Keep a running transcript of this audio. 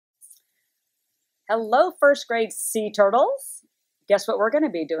Hello, first grade sea turtles. Guess what we're going to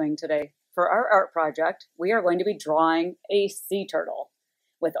be doing today? For our art project, we are going to be drawing a sea turtle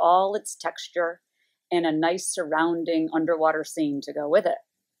with all its texture and a nice surrounding underwater scene to go with it.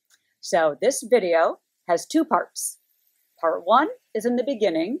 So this video has two parts. Part one is in the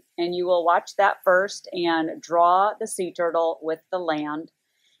beginning, and you will watch that first and draw the sea turtle with the land,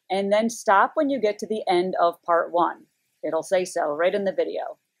 and then stop when you get to the end of part one. It'll say so right in the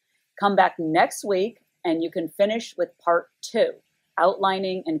video. Come back next week and you can finish with part two,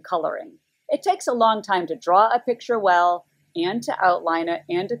 outlining and coloring. It takes a long time to draw a picture well and to outline it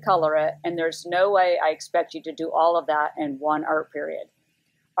and to color it, and there's no way I expect you to do all of that in one art period.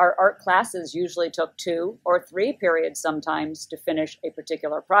 Our art classes usually took 2 or 3 periods sometimes to finish a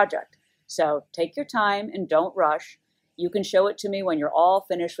particular project. So take your time and don't rush. You can show it to me when you're all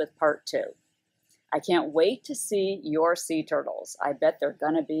finished with part 2. I can't wait to see your sea turtles. I bet they're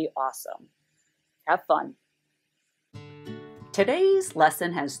gonna be awesome. Have fun. Today's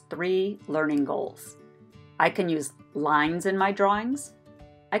lesson has 3 learning goals. I can use lines in my drawings,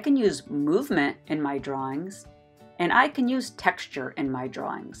 I can use movement in my drawings, and I can use texture in my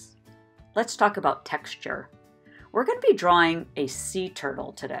drawings. Let's talk about texture. We're going to be drawing a sea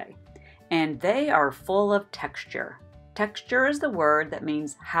turtle today, and they are full of texture. Texture is the word that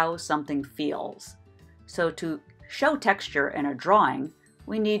means how something feels. So to show texture in a drawing,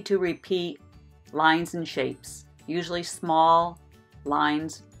 we need to repeat lines and shapes, usually small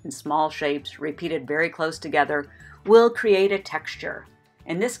lines and small shapes repeated very close together will create a texture.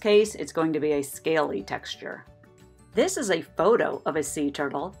 In this case, it's going to be a scaly texture. This is a photo of a sea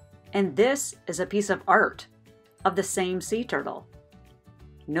turtle, and this is a piece of art of the same sea turtle.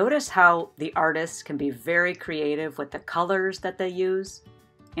 Notice how the artists can be very creative with the colors that they use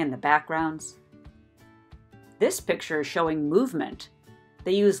and the backgrounds. This picture is showing movement.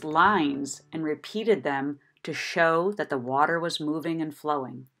 They used lines and repeated them to show that the water was moving and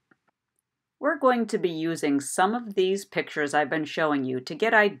flowing. We're going to be using some of these pictures I've been showing you to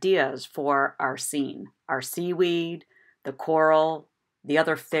get ideas for our scene. Our seaweed, the coral, the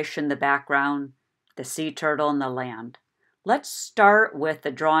other fish in the background, the sea turtle and the land. Let's start with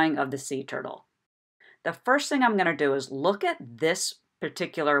the drawing of the sea turtle. The first thing I'm going to do is look at this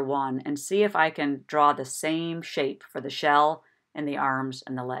particular one and see if I can draw the same shape for the shell and the arms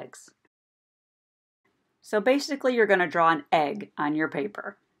and the legs. So basically you're going to draw an egg on your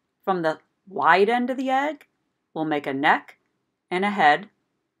paper. From the wide end of the egg, we'll make a neck and a head.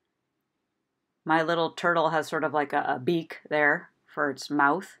 My little turtle has sort of like a beak there for its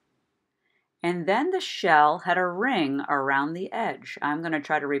mouth. And then the shell had a ring around the edge. I'm going to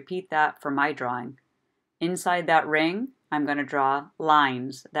try to repeat that for my drawing. Inside that ring, I'm going to draw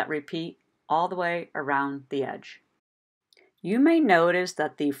lines that repeat all the way around the edge. You may notice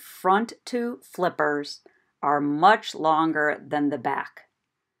that the front 2 flippers are much longer than the back,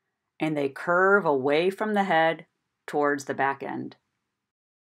 and they curve away from the head towards the back end.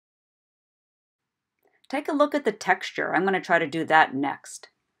 Take a look at the texture. I'm going to try to do that next.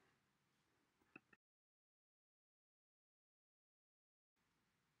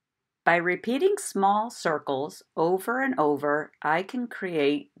 By repeating small circles over and over, I can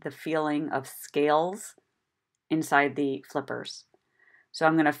create the feeling of scales inside the flippers. So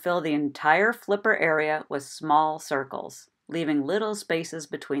I'm going to fill the entire flipper area with small circles, leaving little spaces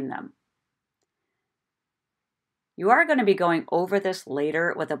between them. You are going to be going over this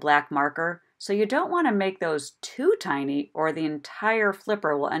later with a black marker, so you don't want to make those too tiny or the entire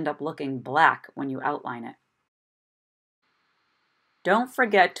flipper will end up looking black when you outline it. Don't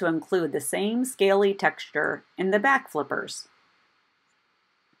forget to include the same scaly texture in the back flippers.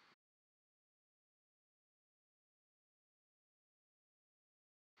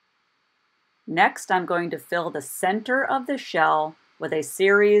 Next, I'm going to fill the center of the shell with a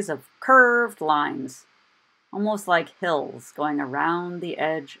series of curved lines, almost like hills going around the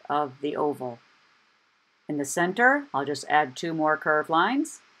edge of the oval. In the center, I'll just add 2 more curved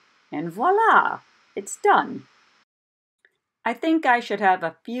lines, and voila, it's done. I think I should have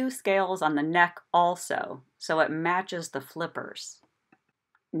a few scales on the neck also, so it matches the flippers.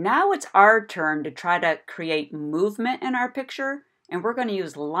 Now it's our turn to try to create movement in our picture, and we're going to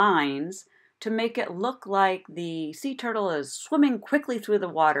use lines to make it look like the sea turtle is swimming quickly through the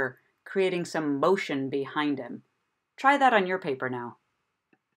water, creating some motion behind him. Try that on your paper now.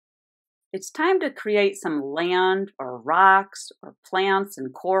 It's time to create some land or rocks or plants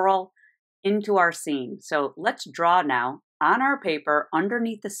and coral into our scene. So let's draw now on our paper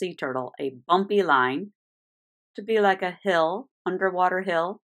underneath the sea turtle a bumpy line to be like a hill, underwater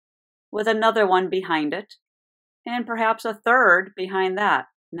hill, with another one behind it, and perhaps a third behind that.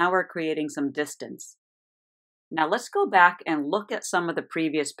 Now we're creating some distance. Now let's go back and look at some of the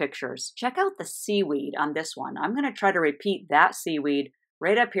previous pictures. Check out the seaweed on this one. I'm going to try to repeat that seaweed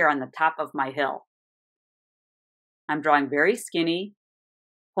right up here on the top of my hill. I'm drawing very skinny,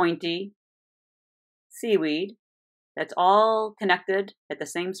 pointy seaweed that's all connected at the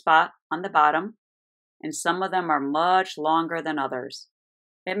same spot on the bottom, and some of them are much longer than others.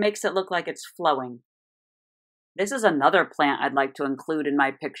 It makes it look like it's flowing. This is another plant I'd like to include in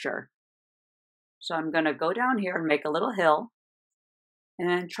my picture. So I'm going to go down here and make a little hill and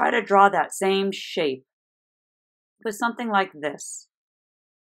then try to draw that same shape with something like this.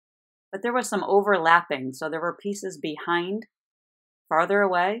 But there was some overlapping, so there were pieces behind, farther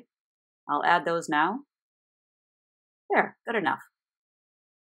away. I'll add those now. There, good enough.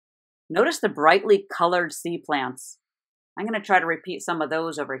 Notice the brightly colored sea plants. I'm going to try to repeat some of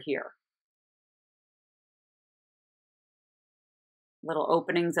those over here. Little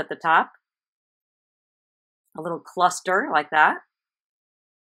openings at the top. A little cluster like that.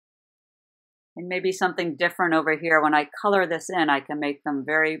 And maybe something different over here. When I color this in, I can make them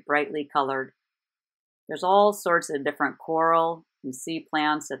very brightly colored. There's all sorts of different coral and sea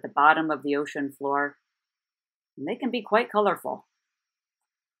plants at the bottom of the ocean floor. And they can be quite colorful.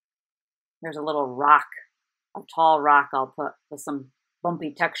 There's a little rock, a tall rock I'll put with some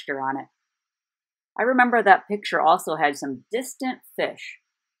bumpy texture on it. I remember that picture also had some distant fish.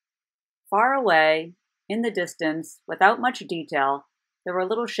 Far away, in the distance, without much detail, there were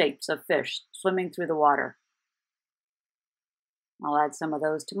little shapes of fish swimming through the water. I'll add some of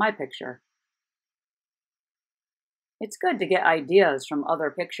those to my picture. It's good to get ideas from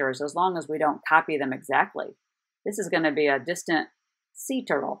other pictures as long as we don't copy them exactly. This is going to be a distant sea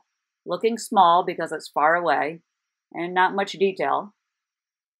turtle, looking small because it's far away and not much detail.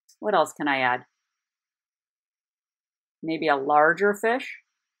 What else can I add? Maybe a larger fish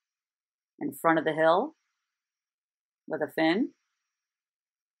in front of the hill with a fin.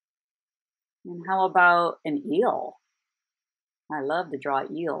 And how about an eel? I love to draw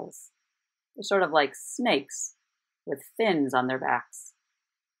eels. They're sort of like snakes with fins on their backs.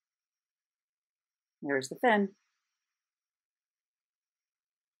 There's the fin.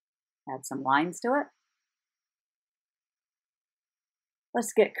 Add some lines to it.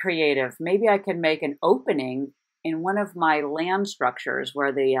 Let's get creative. Maybe I can make an opening in one of my land structures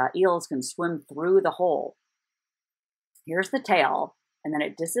where the eels can swim through the hole. Here's the tail, and then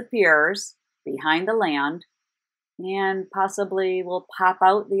it disappears behind the land and possibly will pop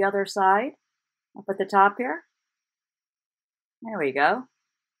out the other side up at the top here. There we go.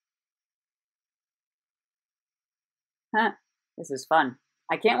 This is fun.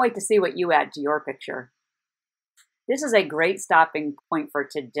 I can't wait to see what you add to your picture. This is a great stopping point for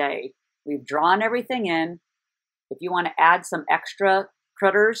today. We've drawn everything in. If you want to add some extra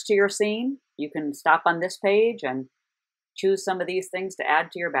critters to your scene, you can stop on this page and choose some of these things to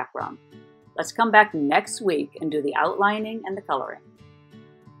add to your background. Let's come back next week and do the outlining and the coloring.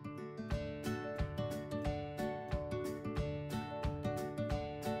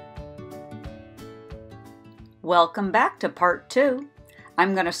 Welcome back to part 2.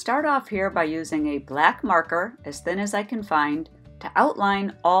 I'm going to start off here by using a black marker, as thin as I can find, to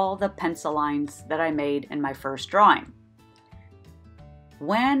outline all the pencil lines that I made in my first drawing.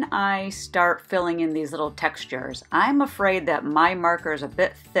 When I start filling in these little textures, I'm afraid that my marker is a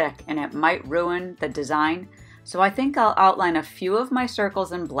bit thick and it might ruin the design, so I think I'll outline a few of my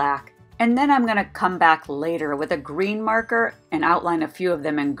circles in black, and then I'm going to come back later with a green marker and outline a few of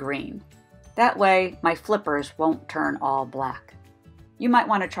them in green. That way, my flippers won't turn all black. You might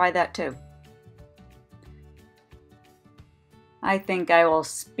want to try that too. I think I will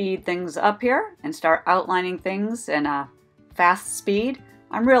speed things up here and start outlining things in a fast speed.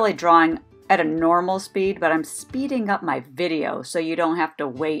 I'm really drawing at a normal speed, but I'm speeding up my video so you don't have to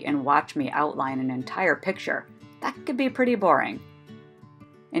wait and watch me outline an entire picture. That could be pretty boring.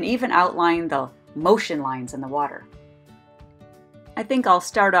 And even outline the motion lines in the water. I think I'll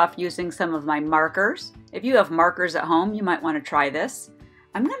start off using some of my markers. If you have markers at home, you might want to try this.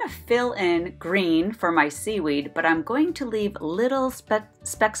 I'm going to fill in green for my seaweed, but I'm going to leave little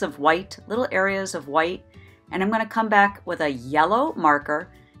specks of white, little areas of white, and I'm going to come back with a yellow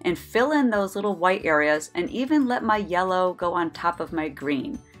marker and fill in those little white areas and even let my yellow go on top of my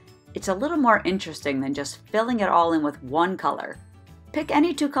green. It's a little more interesting than just filling it all in with one color. Pick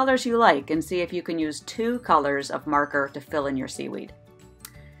any two colors you like and see if you can use 2 colors of marker to fill in your seaweed.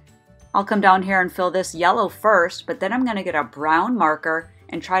 I'll come down here and fill this yellow first, but then I'm going to get a brown marker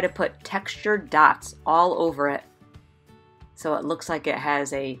and try to put textured dots all over it so it looks like it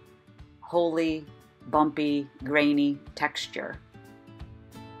has a holy, bumpy, grainy texture.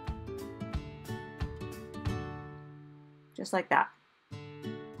 just like that.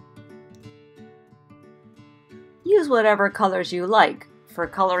 Use whatever colors you like for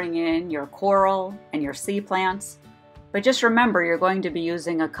coloring in your coral and your sea plants. But just remember, you're going to be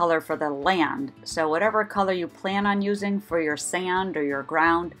using a color for the land, so whatever color you plan on using for your sand or your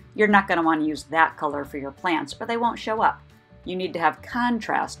ground, you're not going to want to use that color for your plants or they won't show up. You need to have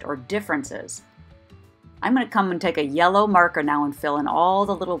contrast or differences. I'm going to come and take a yellow marker now and fill in all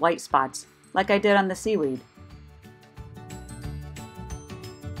the little white spots like I did on the seaweed.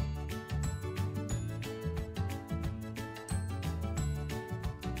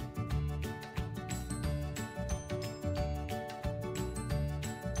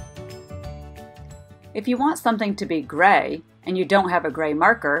 If you want something to be gray and you don't have a gray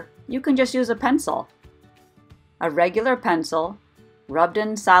marker, you can just use a pencil. A regular pencil, rubbed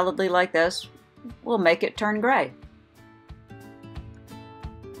in solidly like this, will make it turn gray.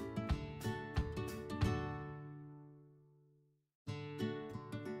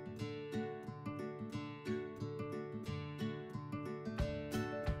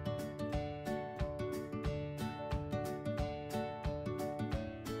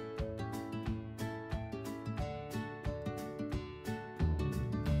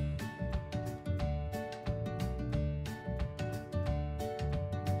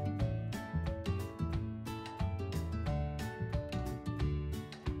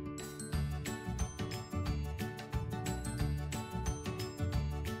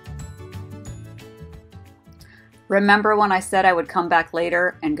 Remember when I said I would come back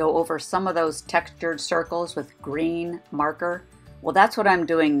later and go over some of those textured circles with green marker? Well, that's what I'm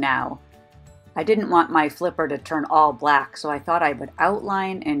doing now. I didn't want my flipper to turn all black, so I thought I would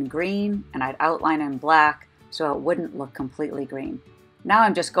outline in green and I'd outline in black so it wouldn't look completely green. Now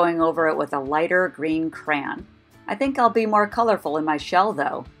I'm just going over it with a lighter green crayon. I think I'll be more colorful in my shell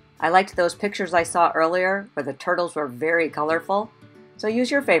though. I liked those pictures I saw earlier where the turtles were very colorful, so use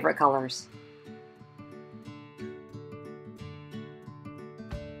your favorite colors.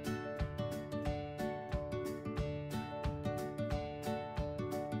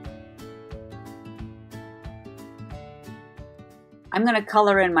 I'm going to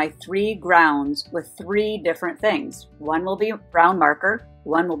color in my 3 grounds with 3 different things. One will be brown marker,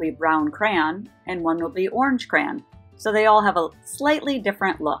 one will be brown crayon, and one will be orange crayon. So they all have a slightly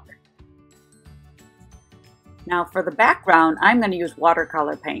different look. Now for the background, I'm going to use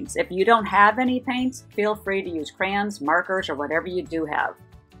watercolor paints. If you don't have any paints, feel free to use crayons, markers, or whatever you do have.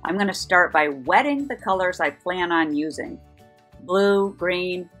 I'm going to start by wetting the colors I plan on using. Blue,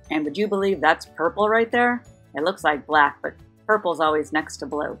 green, and would you believe that's purple right there? It looks like black, but purple's always next to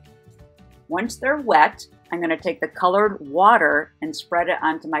blue. Once they're wet, I'm going to take the colored water and spread it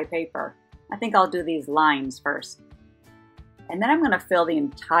onto my paper. I think I'll do these lines first. And then I'm going to fill the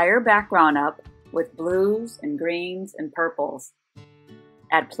entire background up with blues and greens and purples.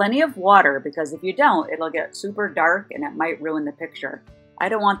 Add plenty of water because if you don't, it'll get super dark and it might ruin the picture. I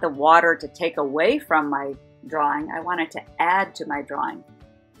don't want the water to take away from my drawing. I want it to add to my drawing.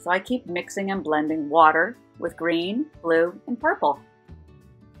 So I keep mixing and blending water with green, blue, and purple.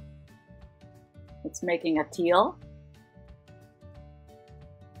 It's making a teal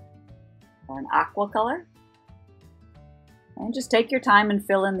or an aqua color. And just take your time and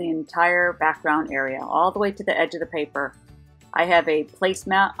fill in the entire background area, all the way to the edge of the paper. I have a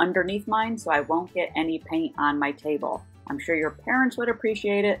placemat underneath mine so I won't get any paint on my table. I'm sure your parents would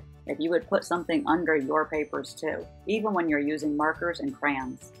appreciate it if you would put something under your papers too, even when you're using markers and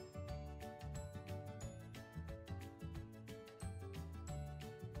crayons.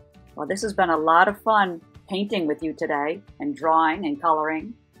 Well, this has been a lot of fun painting with you today and drawing and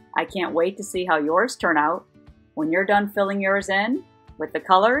coloring. I can't wait to see how yours turn out. When you're done filling yours in with the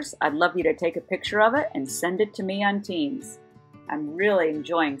colors, I'd love you to take a picture of it and send it to me on Teams. I'm really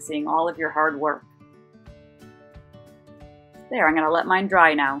enjoying seeing all of your hard work. There, I'm going to let mine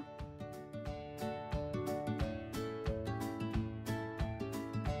dry now.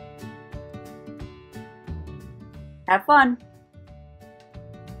 Have fun!